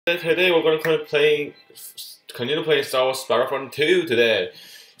Today we're gonna continue playing Star Wars Battlefront 2 today.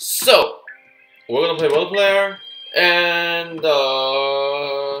 So we're gonna play multiplayer and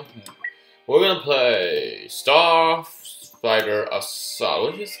we're gonna play Starfighter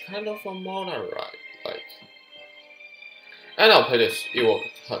Assault, which is kind of a mod I like. And I'll play this Ewok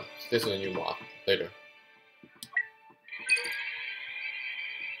Hunt. This is a new mod later.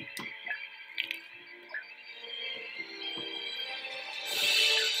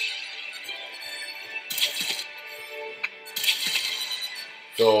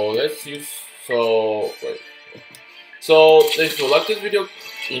 So let's use So if you like this video,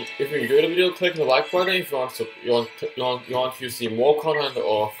 if you enjoyed the video, click the like button. If you want to see more content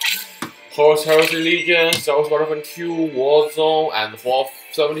of Horus Heresy Legion, Star Wars Battlefront 2, Warzone, and Fallout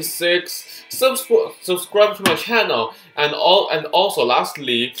 76, subscribe to my channel. And also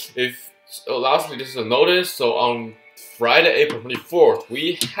lastly, this is a notice. So on Friday, April 24th,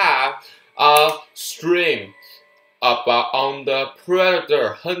 we have a stream on the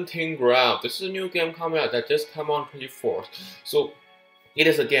Predator Hunting Ground. This is a new game coming out that just came on 24th. So it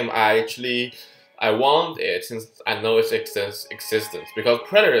is a game I want it since I know its existence, because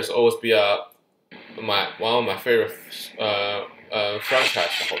Predators always be one of my favorite franchise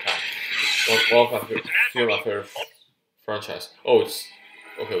the whole time. One of my favorite franchise. Oh, it's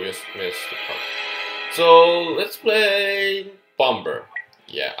okay. We just missed the part. So let's play Bomber.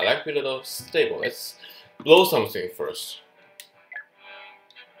 Yeah, I like a little stable. Let's blow something first.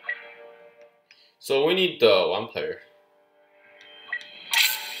 So we need the one player.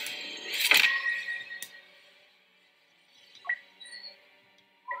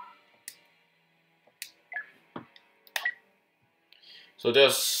 So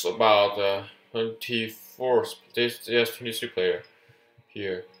there's about 24. There's 23 player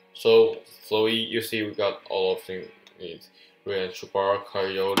here. So you see we got all of things need. Rey and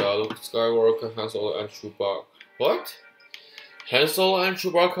Chewbacca, Yoda, Luke Skywalker, Han Solo and Chewbacca. What? Han Solo and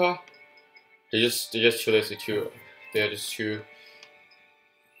Chewbacca? They're just too lazy to. They're just too.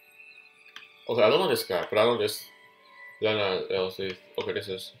 Okay, I don't know this guy, but I know this. Lana LC. Okay, this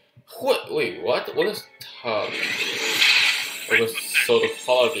is. What? Wait, what? What is okay, so the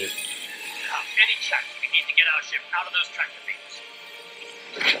quality. Any check. We need to get our ship out of those tractor beams.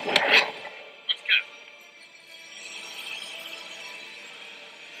 Let's go.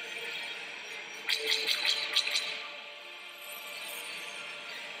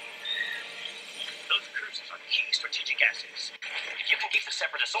 Those cruisers are key strategic assets. If you can keep the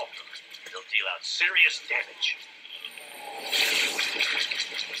Separatists off them, they'll deal out serious damage.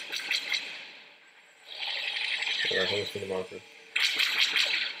 Yeah, hold to the marker.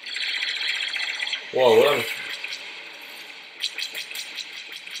 Whoa, what am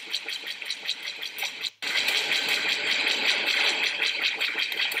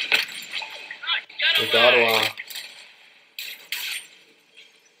we got one.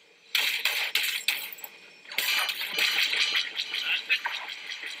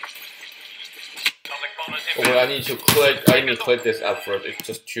 Okay, I need to click this app first. It's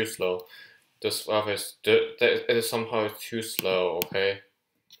just too slow. This office, it is somehow too slow. Okay,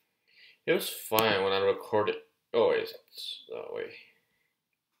 it was fine when I recorded. Oh wait, it's that way.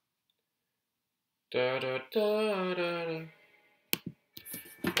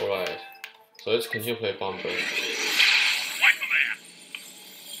 Alright, so let's continue play Bomber.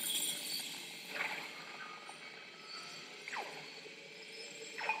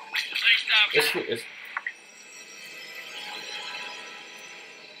 It's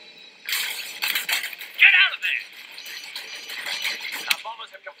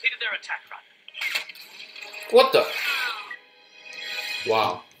Their attack run. what the?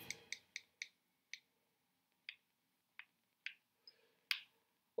 Wow.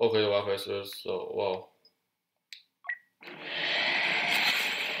 Okay, the Wi-Fi is so wow.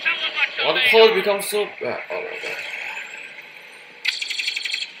 Why the color becomes so bad? Oh my god.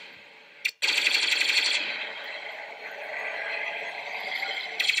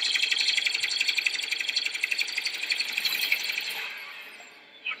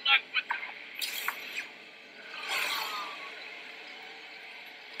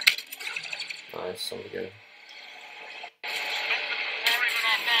 Nice, something again.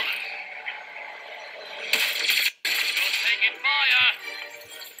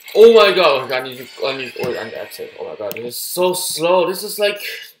 Oh my god! I need to exit. Oh my god, this is so slow. This is like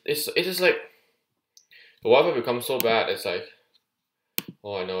it is like the Wi-Fi becomes so bad. It's like,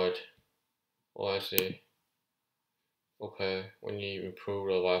 oh, I know it. Oh, I see. Okay, we need to improve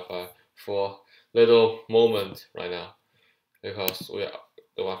the Wi-Fi for little moment right now because the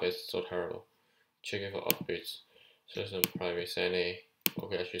Wi-Fi is so terrible. Checking for updates. System privacy NA.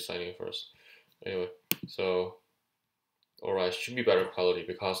 Okay, actually signing first. Anyway, so alright, should be better quality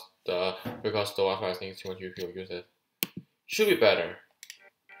because the Wi-Fi things when you use it should be better.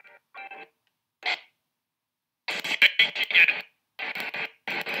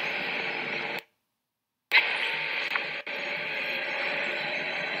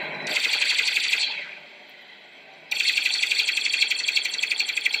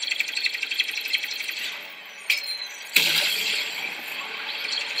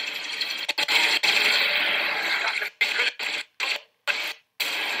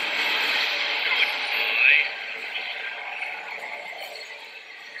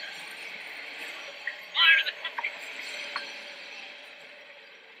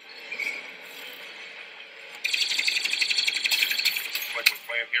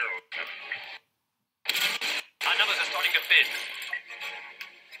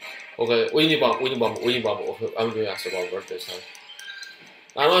 Okay, we need bomb. Okay, I'm doing as a bomber this time.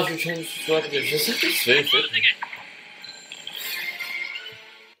 I don't know if you change strategy. This is very freaking.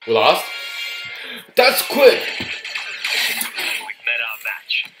 We lost? That's quick! We've met our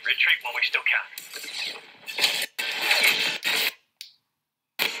match. Retreat while we still can.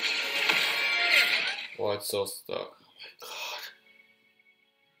 Oh, it's so stuck. Oh my god.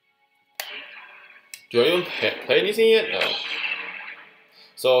 Do I even play anything yet? No.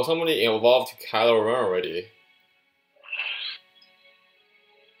 So somebody evolved to Kylo Ren already.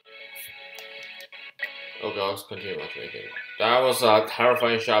 Okay, let's continue matchmaking. That was a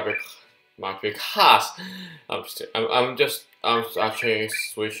terrifying shot because I'm actually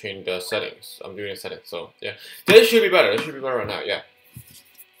switching the settings. I'm doing the settings, so yeah. This should be better. This should be better right now. Yeah.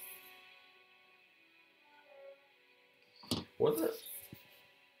 What the?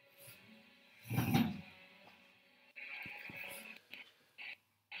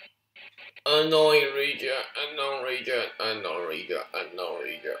 Unknown region, unknown region, unknown region, unknown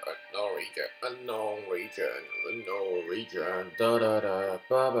region, unknown region, unknown region, unknown region, da da da,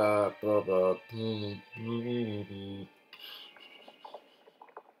 ba ba ba ba. They've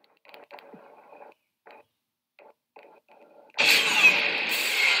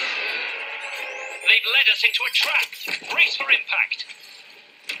led us into a trap. Brace for impact.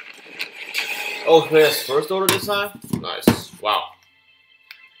 Oh, yes, first order this time? Nice. Wow.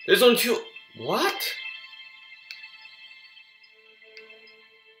 There's only two. What?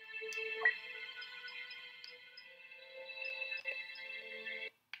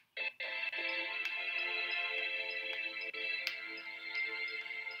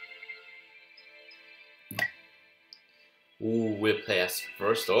 Ooh, we play as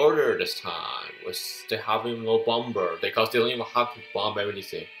first order this time. They having no bomber because they don't even have to bomb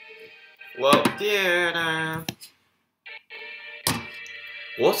everything. Well, yeah.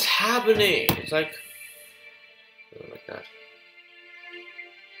 What's happening? It's like, oh my god.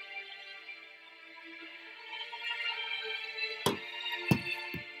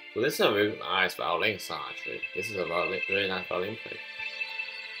 So this is a really nice violin song actually. This is a really nice violin play.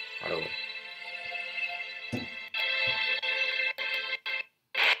 By the way.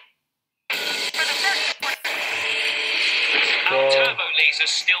 Our turbo laser's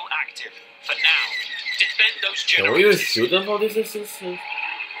still active. For now, defend those Can we even generators. shoot them for this? Moving to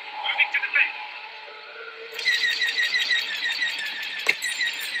the bed.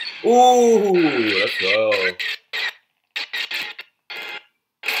 Ooh, let's go.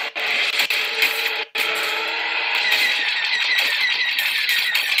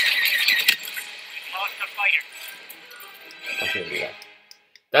 Lost the fighter. I shouldn't do that.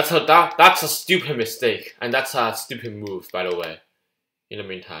 That's a stupid mistake, and that's a stupid move, by the way. In the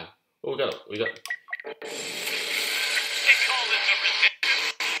meantime, oh, we got.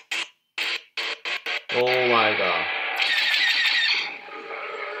 Oh my god.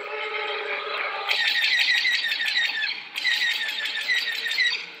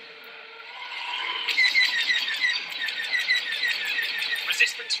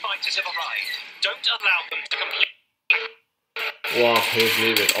 Resistance fighters have arrived. Don't allow them to complete. Wow, please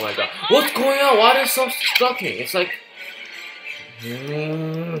leave it. Oh my god. What's going on? Why is it so stucking? It's like.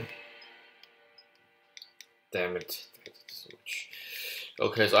 Damn it. So much.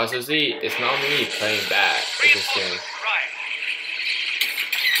 Okay, so as you see, it's not me playing bad. It's this game.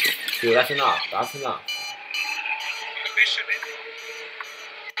 Dude, that's enough. That's enough.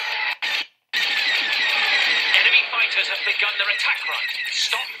 Enemy fighters have begun their attack run.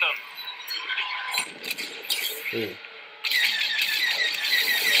 Stop them. Ooh.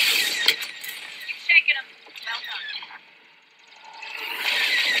 Shaking them. Well done.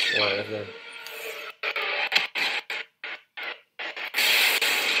 Wait, that's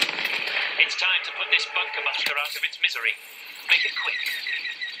It's time to put this bunker buster out of its misery. Make it quick.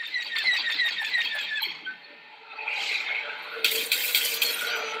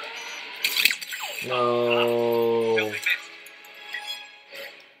 No.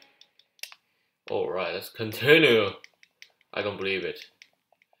 Alright, let's continue. I don't believe it.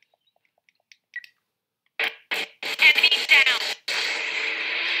 Enemies down.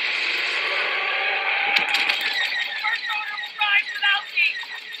 First order will rise without me.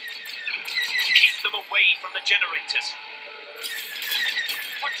 Keep them away from the generators.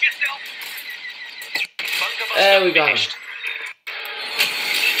 Watch yourself. There we go.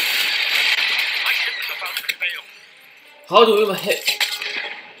 How do we even hit?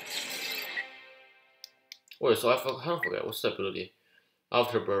 Wait, so I kind of forget what's the ability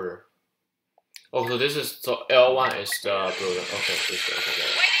after burner. Oh, so this is so L1 is the burner. Okay, this is okay.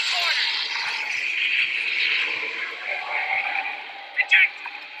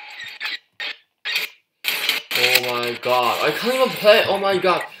 Oh my god, I can't even play. Oh my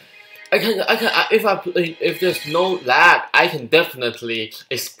god, if there's no lag, I can definitely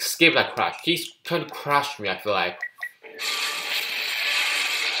escape that crash. He's trying to crash me. I feel like.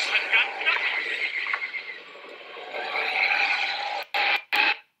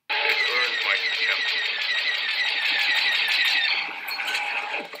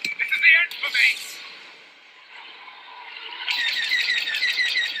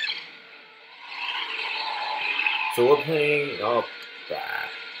 So we're playing bad.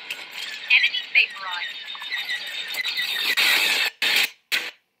 Enemy vaporized.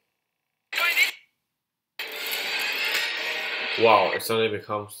 Wow, it suddenly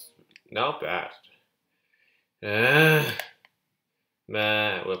becomes not bad.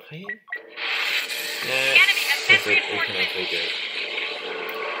 Man, we're playing. That's it. We can actually do it.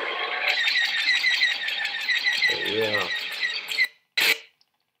 Yeah.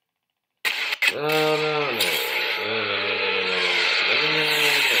 No.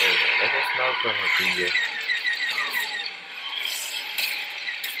 That is not gonna be it.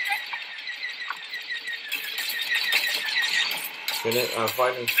 I'm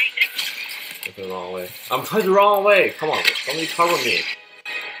fighting the wrong way. I'm trying the wrong way. Come on, somebody cover me.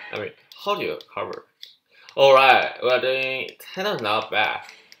 I mean, how do you cover? Alright, we're doing kind of not bad.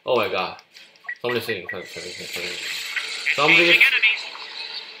 Oh my god. Somebody's sitting. Somebody.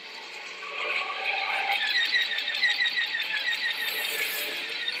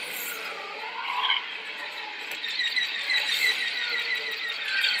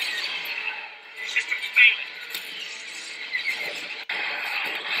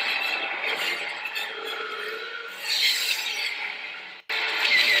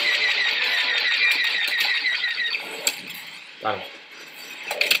 Got him.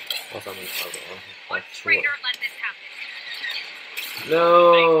 What traitor let this happen?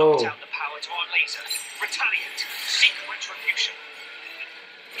 No. They knocked out the power to our laser. Retaliate. Seek retribution.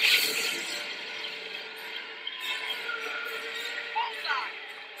 Bullseye.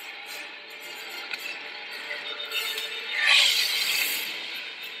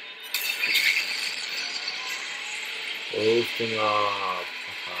 Boosting up.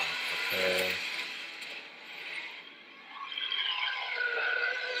 Okay.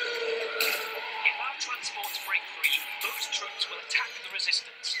 Transports break free, those troops will attack the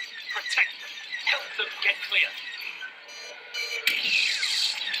resistance. Protect them. Help them get clear.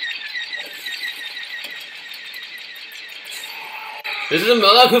 This is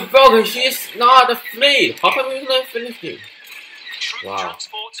American Falcon. She's not a fleet. How come we can finish him? Troop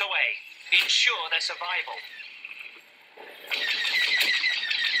transports away. Ensure their survival.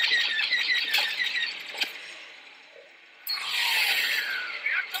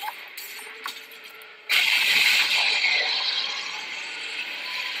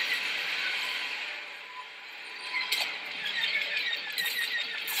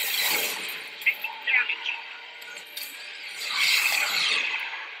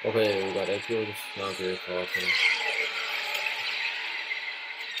 Okay, we got AQ, just not very far.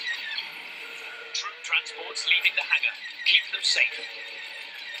 Troop transports leaving the hangar. Keep them safe.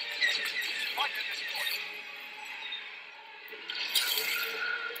 Fight at this point.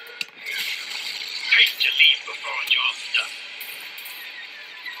 Take your leave before you're done.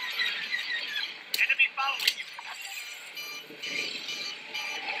 Enemy following you.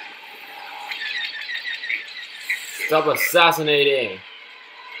 Stop assassinating!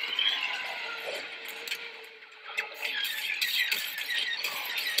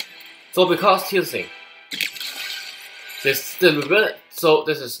 So because here's the thing, this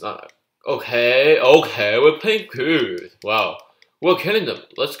is not okay. We're playing good. Wow, we're killing them.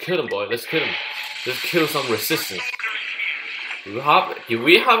 Let's kill them, boy. Let's kill them. Let's kill some resistance. Do we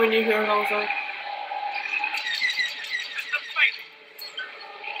have any here outside?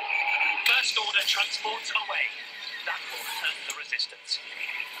 First order transports away. That will hurt the resistance.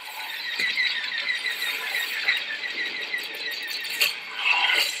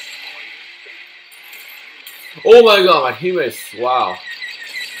 Oh my god, my teammates! Wow.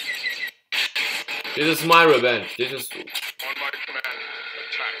 This is my revenge. This is. On my command,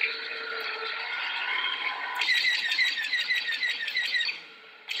 attack.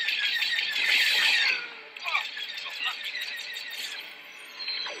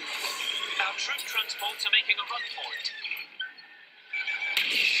 Our troop transports are making a run for it.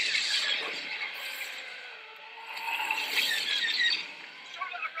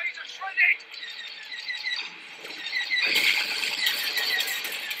 Solar arrays are shredded!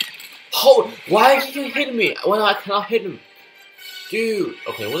 Oh, why did you hit me when I cannot hit him? Dude.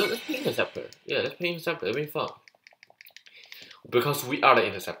 Okay, well, let's play Interceptor. Yeah, let's play Interceptor. It'll be fun. Because we are the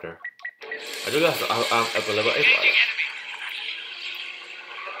Interceptor. I do that. I'm at the level 8 right?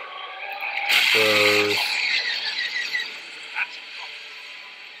 First.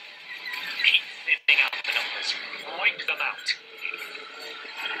 Keep thinning out the numbers. Wipe them out.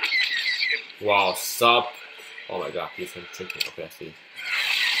 Wow, sub. Oh my god, he's tricking. Okay, I see.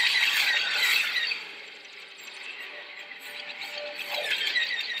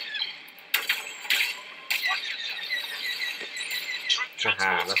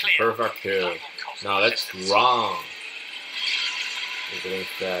 Haha, that's a perfect kill. Now that's wrong. Against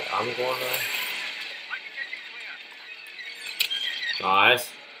that, I'm gonna.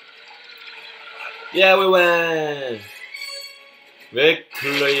 Nice. Yeah, we win.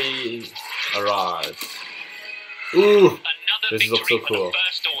 Victory arrives. Ooh, this looks so cool.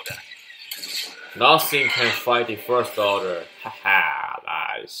 Nothing can fight the first order. Haha,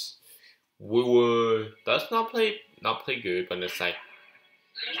 nice. We were. That's not play good, but it's like.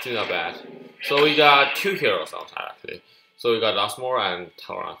 Still not bad. So we got 2 heroes outside actually. So we got Osmore and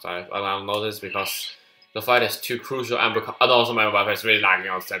Tower outside. And I've noticed because the fight is too crucial and because and also my weapon is really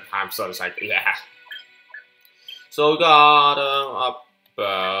lagging at the same time, so it's like yeah. So we got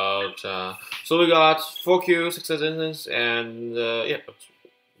so we got 4 kills, 6 assists, and yeah,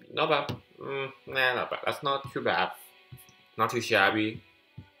 not bad. Nah, not bad. That's not too bad. Not too shabby.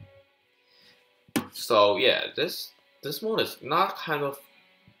 So yeah, this mode is not kind of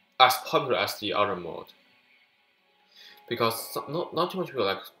as popular as the other mode because not too much people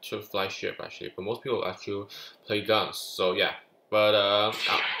like to fly ship actually, but most people like to play guns. So yeah, but they've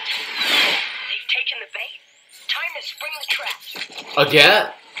taken the bait. Time to spring the trap.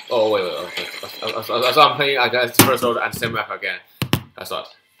 Again? Oh wait. Okay. So I'm playing I guess the first order and same map again. I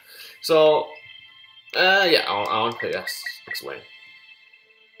thought. So yeah, I want to play X-Wing.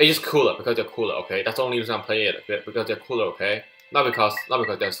 It's just cooler because they're cooler. Okay, that's the only reason I'm playing it because they're cooler. Okay. Not because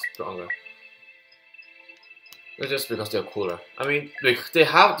they're stronger. It's just because they're cooler. I mean, they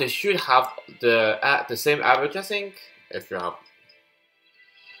should have the same average, I think. If you have.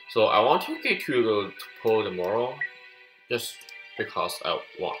 So I want to get to pull the moral, just because I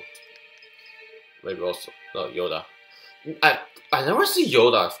want. Maybe also Yoda. I never see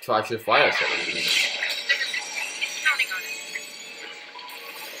Yoda to actually fire shit. Counting on it.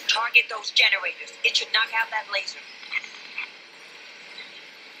 Target those generators. It should knock out that laser.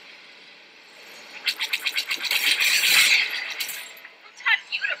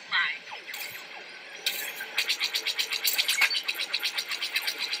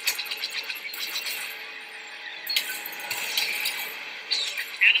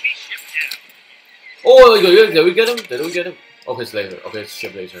 Oh, did we get him? Did we get him? Okay, it's laser. Okay, it's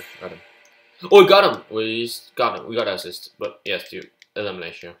ship laser. Got him. Oh, we got him. We got him. We got assist. But yes, dude.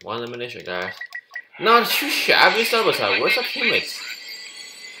 Elimination. 1 elimination, guys. Not too shabby stuff, but where's our teammates?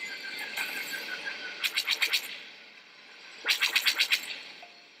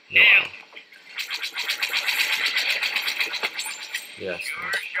 No. Yes.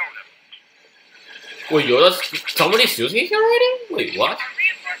 Wait, Yoda's somebody's using it here already? Wait, what?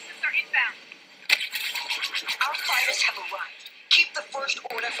 Our fighters have arrived. Keep the first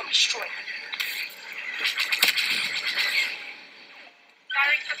order from destroying them.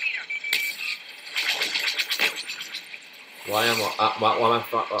 Why am I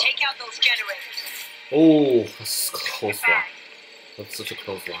Take out those generators. Oh, that's a close one. That's such a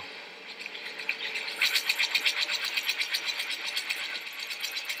close one.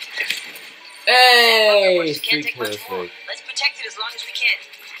 Hey, can't take much more. Let's protect it as long as we can.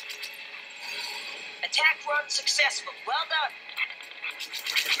 Attack run successful. Well done.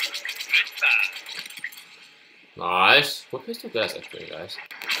 Nice. What pistol gas actually, guys?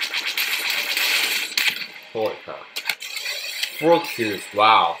 Holy crap. 4 kills.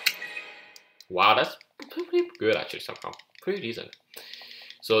 Wow. Wow, that's pretty good actually somehow. Pretty decent.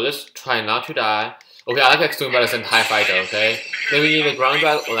 So let's try not to die. Okay, I like extreme better than TIE Fighter, okay? Maybe in the ground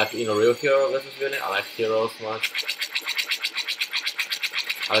battle, or like in a real hero versus villain, I like heroes much.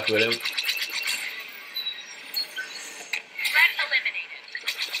 I like William. Threat eliminated.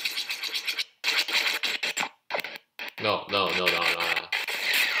 No.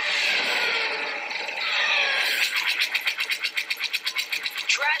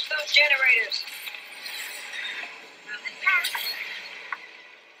 Trash those generators.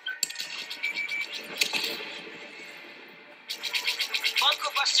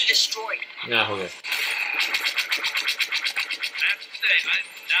 Bunker buster destroyed. Yeah, okay. I have to say, I'm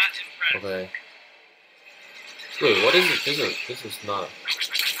not impressed. Okay. Wait, what is it? This is not.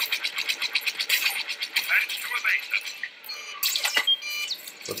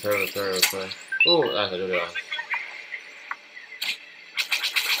 Repair. Oh, that's a good one.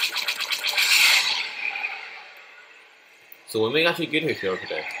 So we may actually get a hero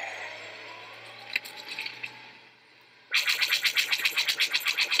today.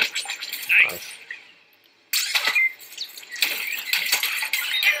 Nice.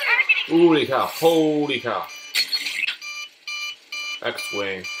 Holy cow.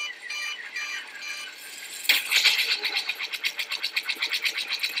 X-Wing.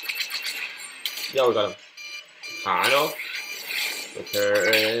 Yeah, we got him. Kind of.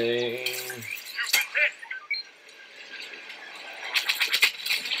 Repairing.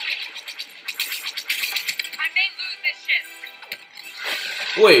 I may lose this ship.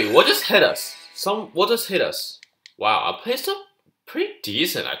 Wait, what just hit us? What just hit us? Wow, our place up pretty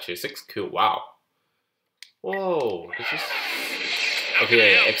decent actually. 6 kill. Wow. Whoa, this is.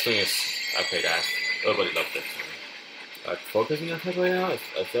 Okay, X-Wing is. Okay, guys. Everybody loves this. Like, focusing on type right now? Is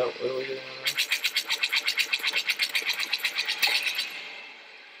that what we're doing right now?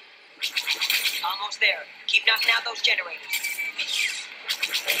 Almost there. Keep knocking out those generators.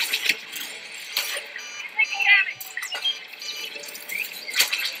 Taking damage.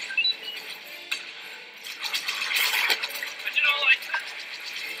 I did all I could.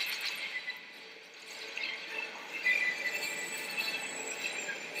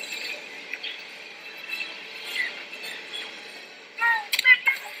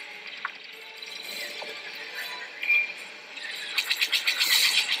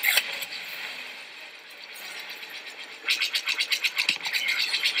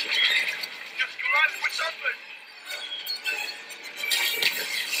 Just run with something.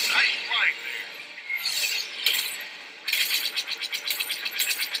 Nice flying there.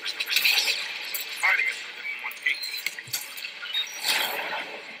 Fighting us within one piece.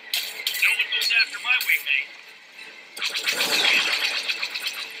 No one goes after my wingmate.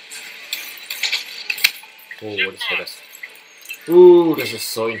 Oh, what just hit us? Ooh, this is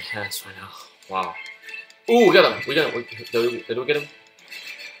so intense right now. Wow. Ooh, we got him. Did we get him?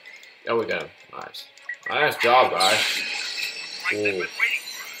 Yeah, we got him. Nice. Nice job, guys. Like they've been Ooh. waiting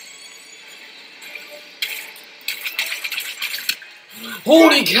for us.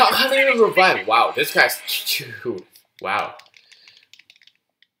 Holy cow, how did he revive? Wow, this guy's. Dude. Wow.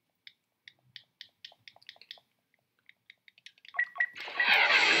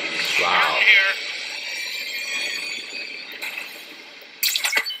 Wow. Here.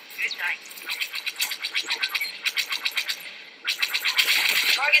 Midnight.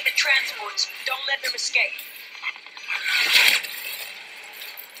 Target the transports. Don't let them escape.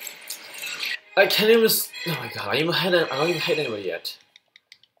 I can't even. Oh my god, I don't even hit anybody yet.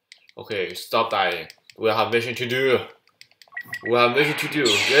 Okay, stop dying. We have mission to do.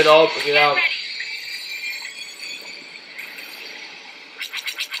 Get up, get out. Ready.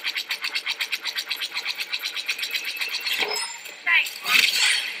 Thanks.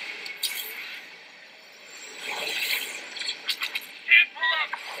 Can't pull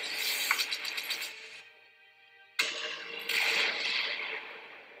up.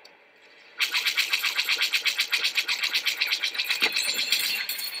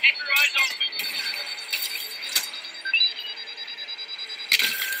 Keep your eyes open.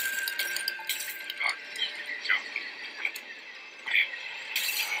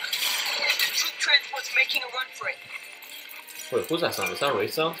 Troop transports making a run for it. Wait, who's that sound? Is that Ray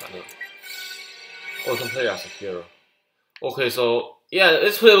sound? I don't know. Oh, you can play as a hero. Okay, so yeah,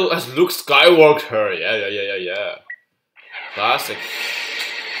 let's play as Luke Skywalker. Yeah. Classic.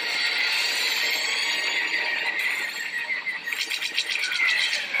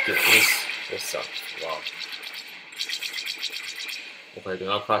 Dude, this sucks. Wow. Okay, do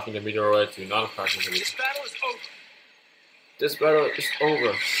not crash in the meteoroid. Do not crash into the. This battle is over. This battle is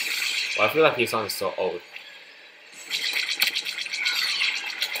over. Well, I feel like his song is so old.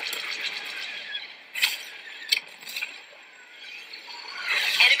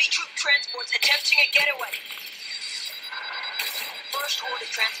 transports attempting a getaway. First order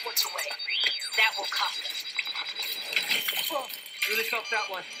transports away. That will cost us. Oh, really felt that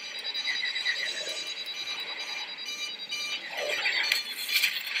one.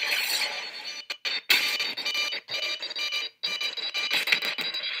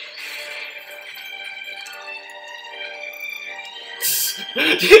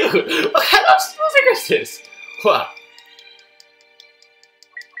 Dude, what kind of music is this? What?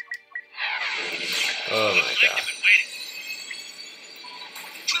 Oh my god.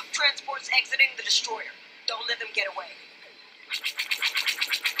 Troop transports exiting the destroyer. Don't let them get away.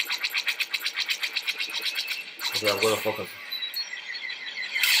 Okay, I'm gonna focus.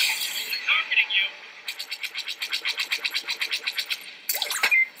 Targeting you.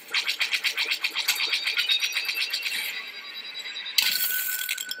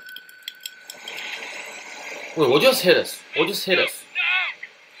 Wait, what just hit us? What just hit us?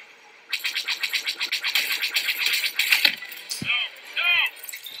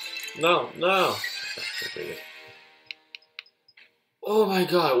 No! No. Oh my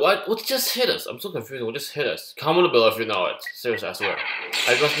god, what just hit us? I'm so confused. What just hit us? Comment below if you know it. Seriously, I swear.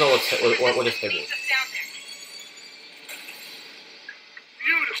 I just know what just hit me.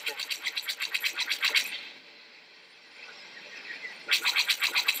 Beautiful.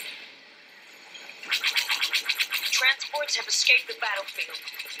 Transports have escaped the battlefield.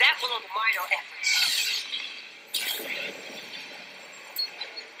 That will undermine our efforts.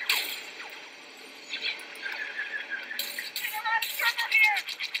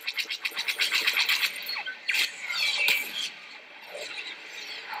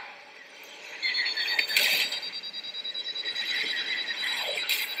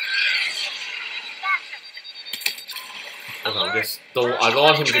 Okay, I don't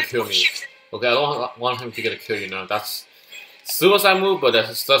want him to kill me. Okay, I don't want him to get a kill, you know. That's suicide move, but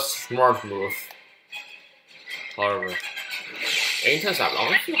that's a smart move. However, ain't that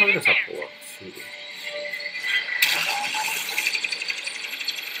long? I feel how does that work?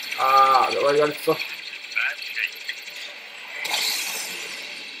 Ah, I got it so. Bad shape.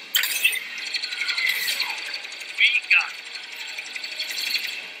 We got it.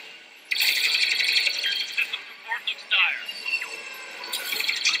 System support looks dire.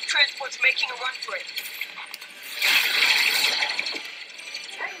 Troop transports making a run for it.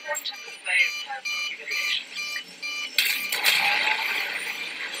 I want to play personal humiliation.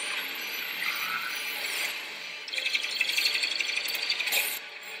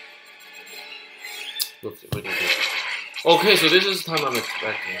 Okay, so this is the time I'm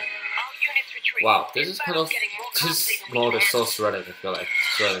expecting. All units retreat. Wow, this is kind of this mode is so threatening. I feel like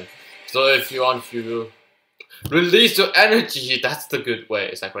threatening. So if you want to release your energy, that's the good way.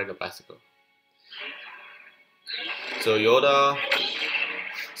 It's like riding a bicycle. So Yoda.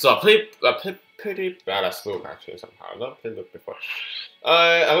 So I played pretty bad at Luke actually somehow. I've not played Luke before.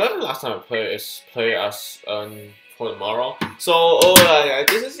 I learned the last time I played is play as for tomorrow. So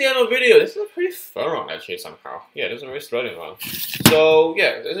this is the end of the video. This is a pretty fun one actually somehow. Yeah, this is a very threatening one. So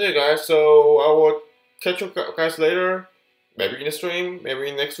yeah, this is it guys. So I will catch you guys later. Maybe in the stream, maybe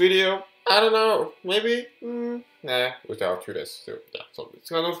in the next video. I don't know. Maybe. Nah, without two days. So yeah, so it's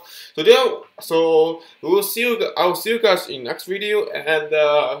kind of so yeah. So we'll see you. I will see you guys in next video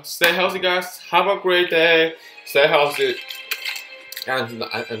and stay healthy, guys. Have a great day. Stay healthy,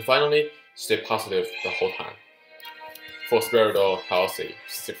 and finally stay positive the whole time. For spiritual healthy,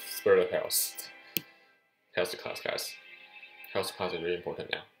 spiritual health. Healthy class, guys. Healthy class is really important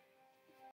now.